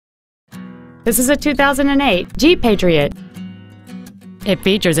This is a 2008 Jeep Patriot. It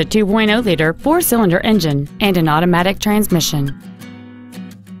features a 2.0-liter four-cylinder engine and an automatic transmission.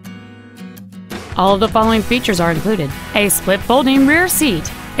 All of the following features are included: a split folding rear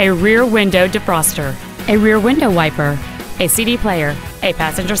seat, a rear window defroster, a rear window wiper, a CD player, a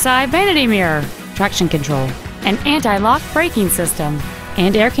passenger side vanity mirror, traction control, an anti-lock braking system,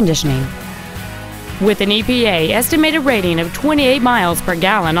 and air conditioning. With an EPA estimated rating of 28 miles per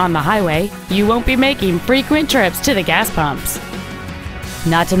gallon on the highway, you won't be making frequent trips to the gas pumps.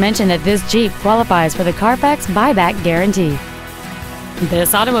 Not to mention that this Jeep qualifies for the Carfax buyback guarantee.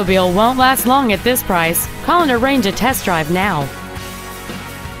 This automobile won't last long at this price. Call and arrange a test drive now.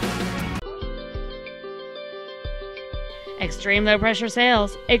 Extreme low pressure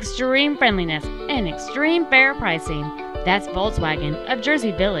sales, extreme friendliness, and extreme fair pricing. That's Volkswagen of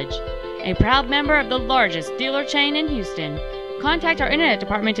Jersey Village, a proud member of the largest dealer chain in Houston. Contact our internet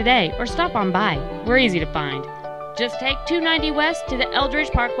department today or stop on by. We're easy to find. Just take 290 West to the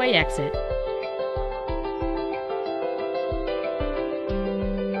Eldridge Parkway exit.